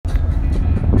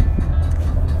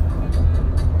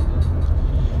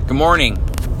Good morning.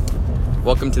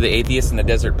 Welcome to the Atheist in the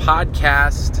Desert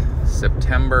podcast,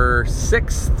 September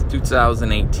 6th,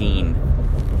 2018.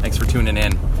 Thanks for tuning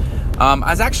in. I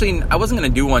wasn't going to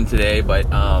do one today, but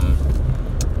I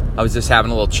was just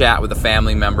having a little chat with a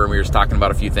family member, and we were just talking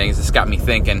about a few things. This got me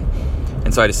thinking,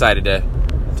 and so I decided to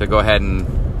go ahead and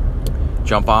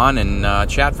jump on and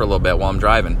chat for a little bit while I'm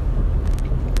driving.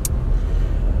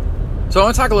 So I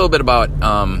want to talk a little bit about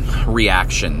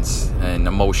reactions and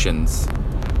emotions.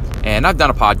 And I've done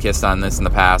a podcast on this in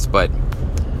the past, but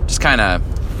just kind of,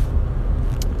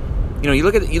 you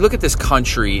look at this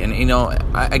country, and I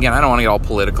don't want to get all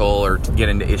political or to get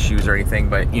into issues or anything,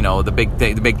 but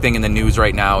the big thing in the news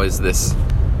right now is this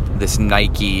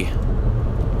Nike,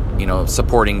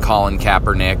 supporting Colin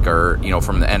Kaepernick, or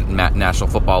from the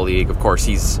National Football League. Of course,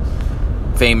 he's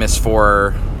famous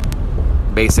for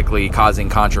basically causing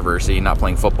controversy, not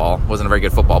playing football. Wasn't a very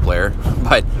good football player,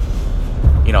 but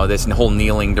this whole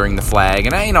kneeling during the flag,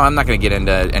 and I'm not going to get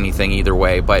into anything either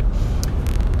way, but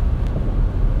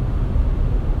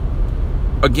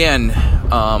again,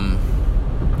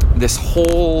 this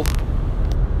whole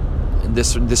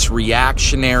this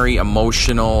reactionary,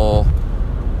 emotional,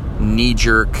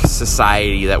 knee-jerk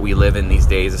society that we live in these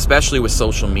days, especially with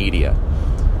social media.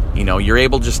 You're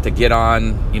able just to get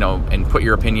on, and put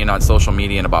your opinion on social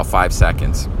media in about 5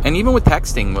 seconds. And even with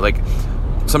texting, like,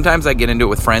 sometimes I get into it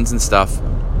with friends and stuff.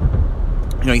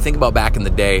 You think about back in the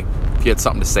day, if you had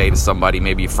something to say to somebody,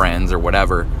 maybe friends or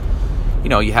whatever,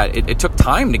 it took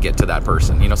time to get to that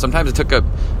person. Sometimes it took a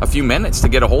few minutes to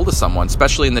get a hold of someone,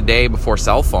 especially in the day before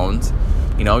cell phones.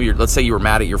 Let's say you were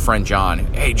mad at your friend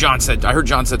John. Hey, I heard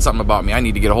John said something about me. I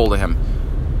need to get a hold of him.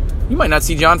 You might not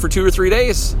see John for 2 or 3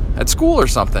 days at school or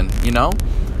something,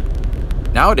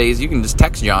 Nowadays, you can just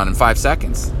text John in 5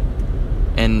 seconds.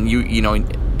 And you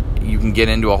can get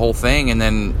into a whole thing, and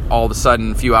then all of a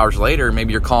sudden, a few hours later,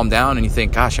 maybe you're calmed down and you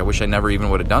think, gosh, I wish I never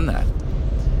even would have done that.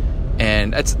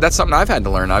 And that's something I've had to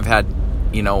learn. I've had,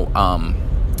 I've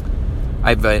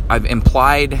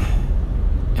implied,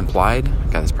 God,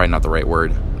 that's probably not the right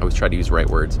word. I always try to use the right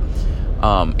words.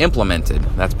 Implemented,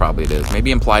 that's probably it is.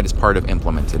 Maybe implied is part of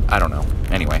implemented. I don't know.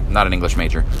 Anyway, I'm not an English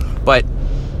major. But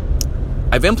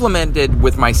I've implemented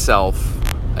with myself,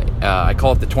 I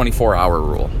call it the 24-hour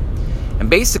rule. And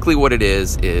basically what it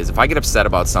is if I get upset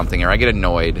about something, or I get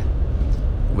annoyed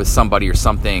with somebody or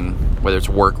something, whether it's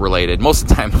work related, most of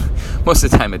the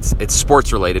time it's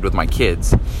sports related with my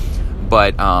kids.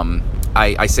 But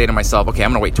I say to myself, okay,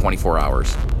 I'm going to wait 24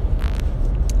 hours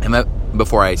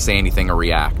before I say anything or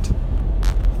react.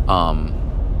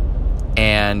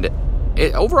 And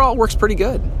it overall works pretty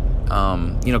good.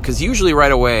 Because usually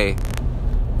right away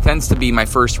tends to be my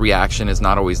first reaction is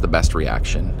not always the best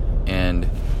reaction. And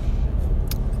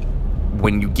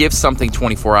when you give something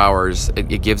 24 hours,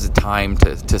 it gives it time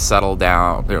to settle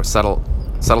down, settle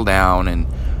down, and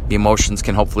the emotions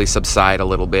can hopefully subside a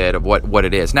little bit of what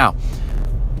it is. Now,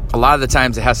 a lot of the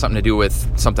times it has something to do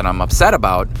with something I'm upset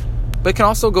about, but it can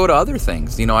also go to other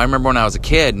things. I remember when I was a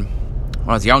kid, when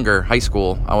I was younger, high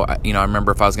school, I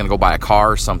remember if I was going to go buy a car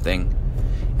or something,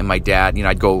 and my dad,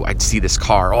 I'd see this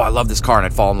car. Oh, I love this car, and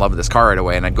I'd fall in love with this car right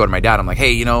away, and I'd go to my dad. I'm like,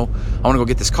 hey, I want to go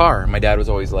get this car. And my dad was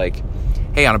always like,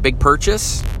 hey, on a big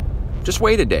purchase, just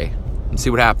wait a day and see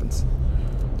what happens.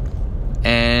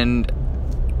 And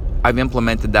I've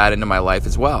implemented that into my life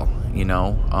as well,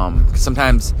 'cause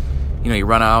sometimes, you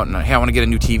run out and, hey, I want to get a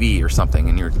new TV or something,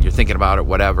 and you're thinking about it,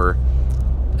 whatever.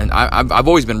 And I've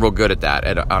always been real good at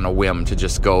that, on a whim, to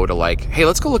just go to like, hey,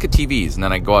 let's go look at TVs. And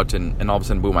then I go out and all of a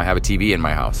sudden, boom, I have a TV in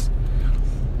my house.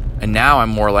 And now I'm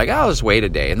more like, I'll just wait a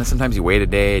day. And then sometimes you wait a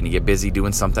day and you get busy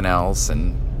doing something else,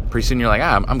 and pretty soon you're like,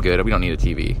 I'm good. We don't need a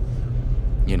TV,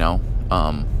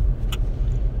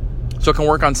 So it can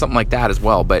work on something like that as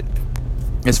well. But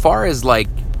as far as like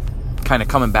kind of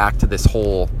coming back to this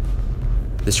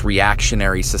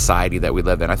reactionary society that we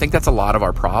live in, I think that's a lot of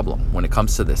our problem when it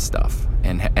comes to this stuff,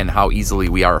 and how easily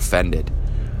we are offended.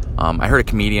 I heard a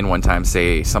comedian one time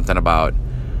say something about,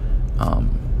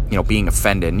 being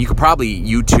offended. And you could probably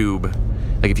YouTube,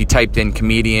 like if you typed in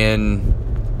comedian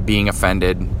being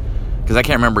offended, because I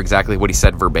can't remember exactly what he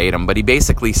said verbatim, but he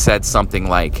basically said something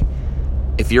like,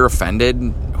 if you're offended,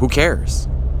 who cares?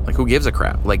 Like, who gives a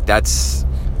crap? Like, that's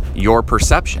your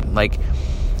perception. Like,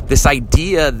 this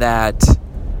idea that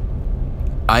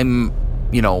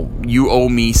you owe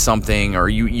me something, or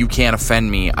you can't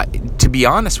offend me. To be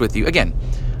honest with you, again,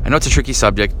 I know it's a tricky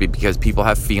subject because people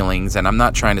have feelings, and I'm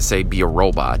not trying to say be a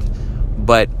robot,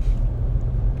 but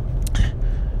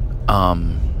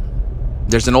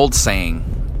there's an old saying,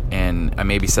 and I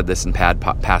maybe said this in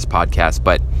past podcasts,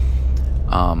 but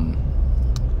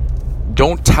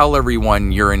don't tell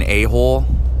everyone you're an a-hole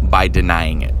by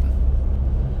denying it.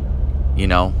 You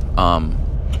know,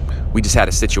 we just had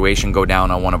a situation go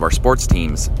down on one of our sports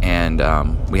teams, and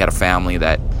we had a family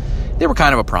that they were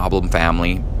kind of a problem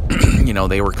family. You know,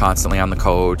 they were constantly on the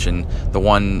coach, and the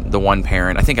one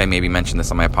parent, I think I maybe mentioned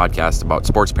this on my podcast about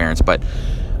sports parents, but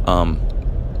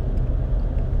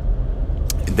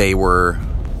they were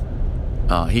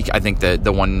I think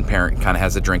the one parent kind of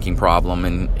has a drinking problem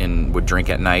and would drink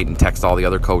at night and text all the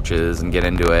other coaches and get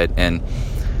into it. And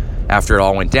after it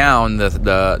all went down,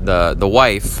 the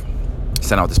wife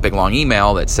sent out this big long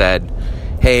email that said,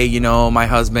 hey, you know, my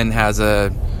husband has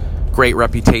a great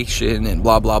reputation and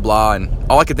blah, blah, blah.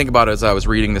 And all I could think about as I was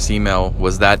reading this email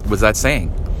was that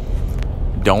saying,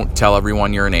 don't tell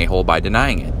everyone you're an a-hole by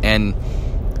denying it. And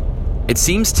it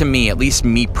seems to me, at least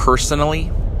me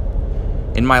personally,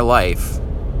 in my life,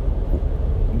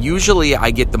 usually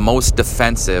I get the most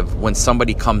defensive when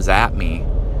somebody comes at me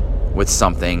with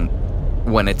something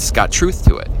when it's got truth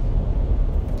to it.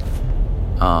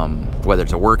 Whether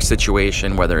it's a work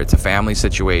situation, whether it's a family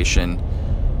situation.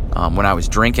 When I was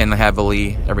drinking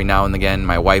heavily, every now and again,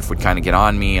 my wife would kind of get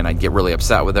on me and I'd get really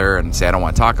upset with her and say, I don't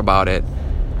want to talk about it,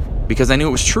 because I knew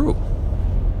it was true.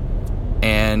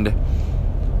 And,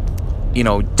 you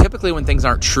know, typically when things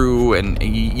aren't true, and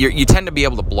you tend to be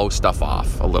able to blow stuff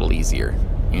off a little easier.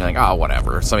 You're like, oh,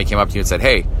 whatever. If somebody came up to you and said,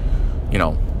 hey, you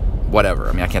know, whatever.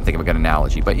 I mean, I can't think of a good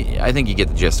analogy, but I think you get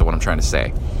the gist of what I'm trying to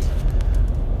say.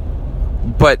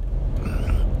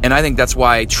 And I think that's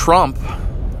why Trump,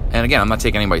 and again, I'm not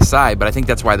taking anybody's side, but I think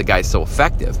that's why the guy's so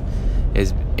effective,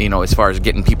 is, you know, as far as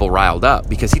getting people riled up,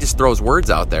 because he just throws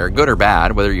words out there, good or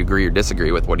bad, whether you agree or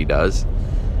disagree with what he does,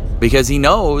 because he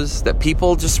knows that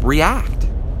people just react.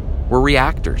 We're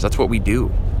reactors. That's what we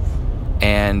do.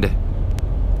 And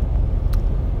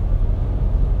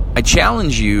I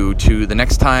challenge you to, the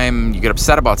next time you get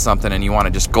upset about something and you want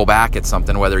to just go back at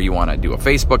something, whether you want to do a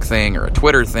Facebook thing or a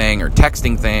Twitter thing or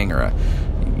texting thing or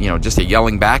just a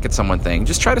yelling back at someone thing,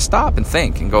 just try to stop and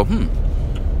think and go,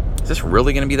 is this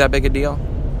really going to be that big a deal?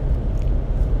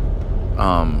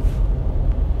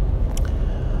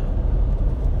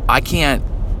 I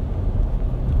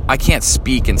can't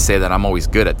speak and say that I'm always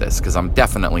good at this, because I'm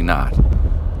definitely not.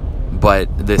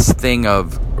 But this thing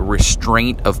of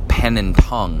restraint of pen and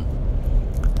tongue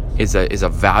is a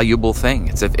valuable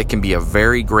thing. It can be a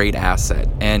very great asset.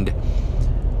 And,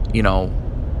 you know,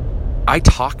 I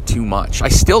talk too much. I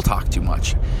still talk too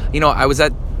much. You know, I was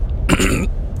at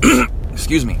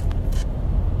excuse me.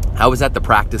 I was at the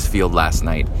practice field last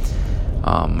night.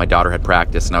 My daughter had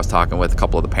practice, and I was talking with a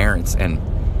couple of the parents, and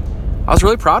I was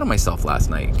really proud of myself last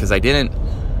night, because I didn't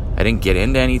get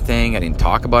into anything. I didn't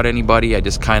talk about anybody. I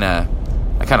just kind of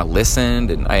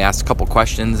listened, and I asked a couple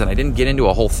questions, and I didn't get into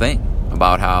a whole thing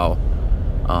about how,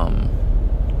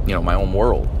 my own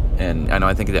world. And I know,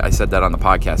 I think I said that on the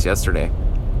podcast yesterday.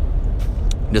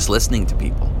 Just listening to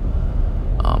people.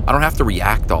 I don't have to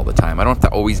react all the time. I don't have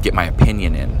to always get my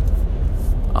opinion in.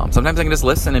 Sometimes I can just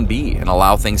listen and be, and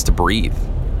allow things to breathe.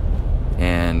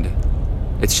 And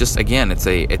it's just, again, it's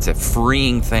a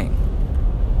freeing thing.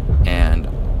 And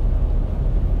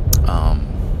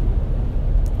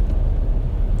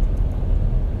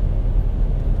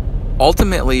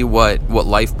ultimately what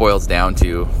life boils down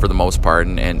to, for the most part,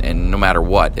 and no matter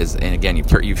what, is, and again,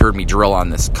 you've heard me drill on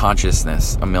this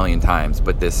consciousness a million times,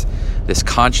 but this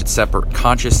conscious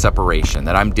separation,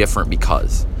 that I'm different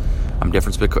because I'm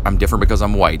different because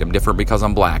I'm white, I'm different because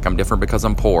I'm black, I'm different because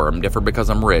I'm poor, I'm different because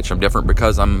I'm rich, I'm different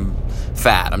because I'm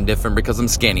fat, I'm different because I'm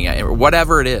skinny,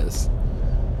 whatever it is.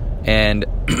 And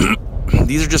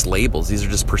these are just labels. These are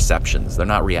just perceptions. They're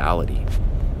not reality.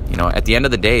 You know, at the end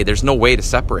of the day, there's no way to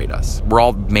separate us. We're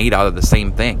all made out of the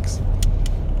same things.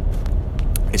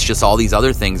 It's just all these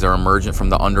other things are emergent from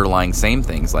the underlying same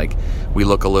things. Like, we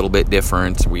look a little bit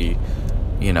different. We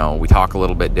talk a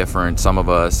little bit different, some of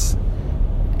us.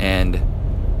 And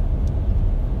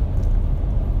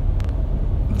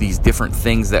these different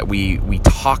things that we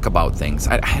talk about things.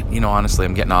 Honestly,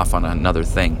 I'm getting off on another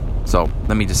thing. So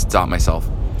let me just stop myself.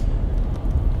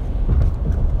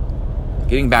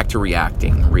 Getting back to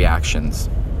reactions.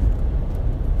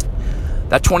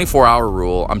 That 24-hour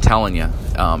rule, I'm telling you,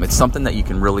 it's something that you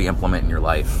can really implement in your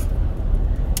life.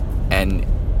 And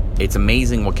it's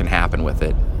amazing what can happen with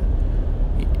it.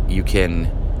 You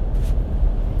can,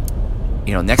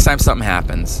 next time something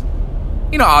happens,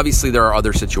 obviously there are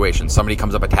other situations. Somebody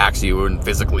comes up, attacks you, and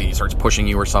physically starts pushing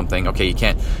you or something. Okay, you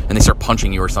can't, and they start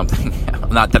punching you or something.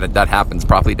 Not that that happens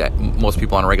probably to most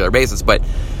people on a regular basis, but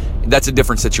that's a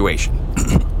different situation.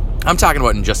 I'm talking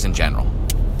about in general,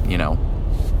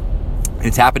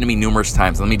 It's happened to me numerous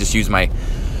times. Let me just use my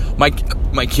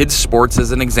My kids' sports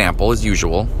as an example, as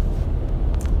usual,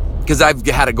 because I've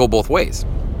had it go both ways.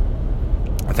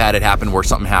 I've had it happen where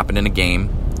something happened in a game.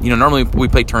 Normally we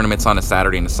play tournaments on a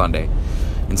Saturday and a Sunday,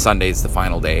 and Sunday's the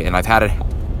final day. And I've had it,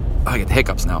 I get the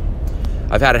hiccups now.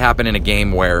 I've had it happen in a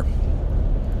game where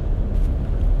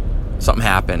something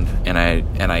happened, and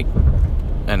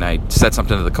I said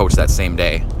something to the coach that same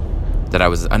day that I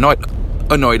was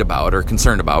annoyed about or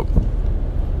concerned about.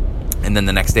 And then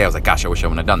the next day I was like, gosh, I wish I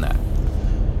wouldn't have done that.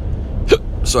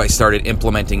 So I started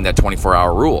implementing that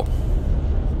 24-hour rule.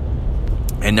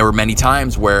 And there were many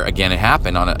times where, again, it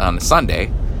happened on a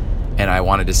Sunday, and I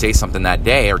wanted to say something that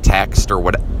day or text or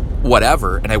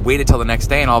whatever, and I waited till the next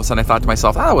day, and all of a sudden I thought to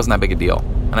myself, that wasn't that big a deal.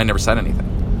 And I never said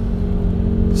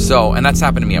anything. So, and that's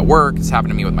happened to me at work. It's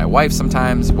happened to me with my wife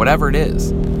sometimes. Whatever it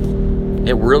is,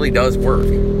 it really does work.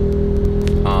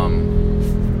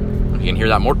 You can hear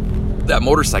that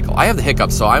motorcycle. I have the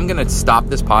hiccups, so I'm going to stop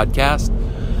this podcast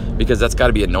because that's got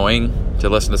to be annoying to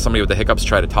listen to somebody with the hiccups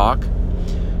try to talk.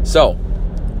 So,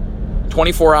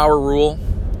 24-hour rule.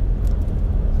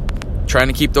 Trying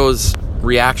to keep those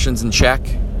reactions in check.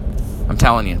 I'm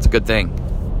telling you, it's a good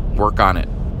thing. Work on it.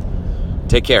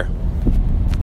 Take care.